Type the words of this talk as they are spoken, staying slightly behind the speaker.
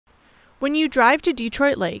When you drive to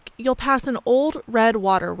Detroit Lake, you'll pass an old red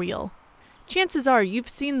water wheel. Chances are you've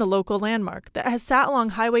seen the local landmark that has sat along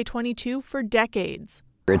Highway 22 for decades.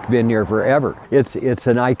 It's been here forever. It's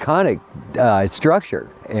an iconic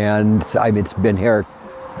structure, and it's been here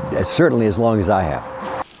certainly as long as I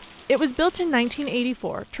have. It was built in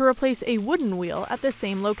 1984 to replace a wooden wheel at the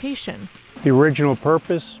same location. The original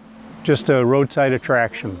purpose, just a roadside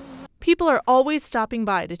attraction. People are always stopping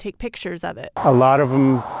by to take pictures of it. A lot of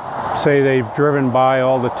them say they've driven by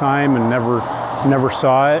all the time and never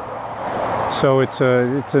saw it. So it's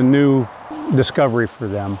a new discovery for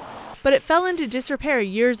them. But it fell into disrepair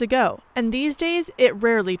years ago, and these days it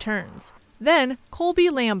rarely turns. Then Colby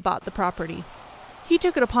Lamb bought the property. He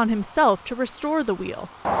took it upon himself to restore the wheel.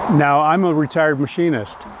 Now, I'm a retired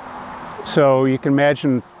machinist, so you can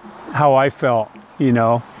imagine how I felt,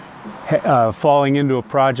 falling into a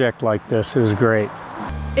project like this. It was great.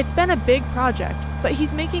 It's been a big project, but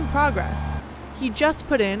he's making progress. He just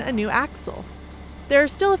put in a new axle. There are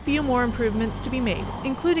still a few more improvements to be made,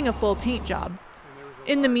 including a full paint job.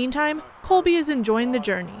 In the meantime, Colby is enjoying the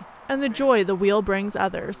journey and the joy the wheel brings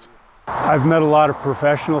others. I've met a lot of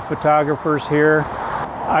professional photographers here.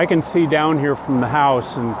 I can see down here from the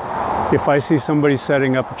house, and if I see somebody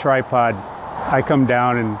setting up a tripod, I come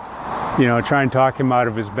down and try and talk him out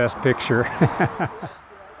of his best picture.